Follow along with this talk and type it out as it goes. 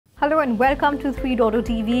Hello and welcome to 3.0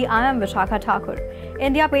 TV. I am Vishakha Thakur.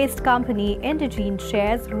 India-based company Indegene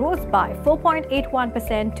shares rose by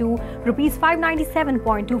 4.81% to Rs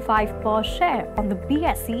 597.25 per share on the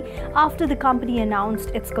BSE after the company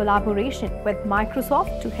announced its collaboration with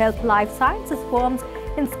Microsoft to help life sciences firms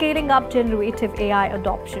in scaling up generative AI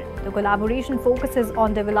adoption. The collaboration focuses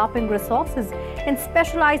on developing resources in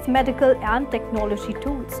specialized medical and technology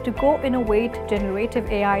tools to co-innovate generative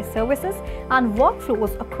AI services and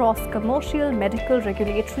workflows across commercial, medical,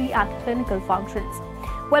 regulatory, and clinical functions.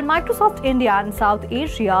 While Microsoft India and South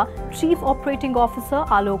Asia Chief Operating Officer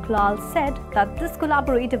Alok Lal said that this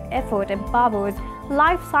collaborative effort empowers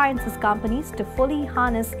life sciences companies to fully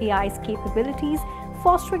harness AI's capabilities,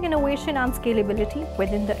 fostering innovation and scalability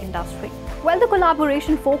within the industry. While the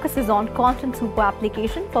collaboration focuses on content super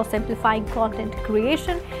application for simplifying content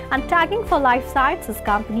creation and tagging for life sciences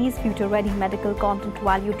companies, future-ready medical content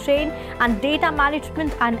value chain, and data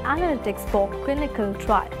management and analytics for clinical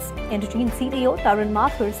trials. Indegene CEO Tarun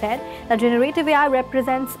Mathur said that generative AI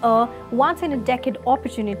represents a once-in-a-decade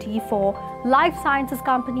opportunity for life sciences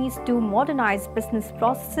companies to modernize business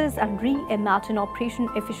processes and reimagine operation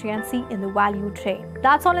efficiency in the value chain.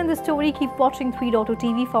 That's all in this story. Keep watching 3.0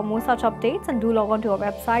 TV for more such updates and do log on to our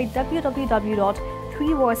website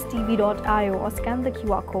www.3voicetv.io or scan the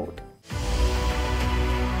QR code.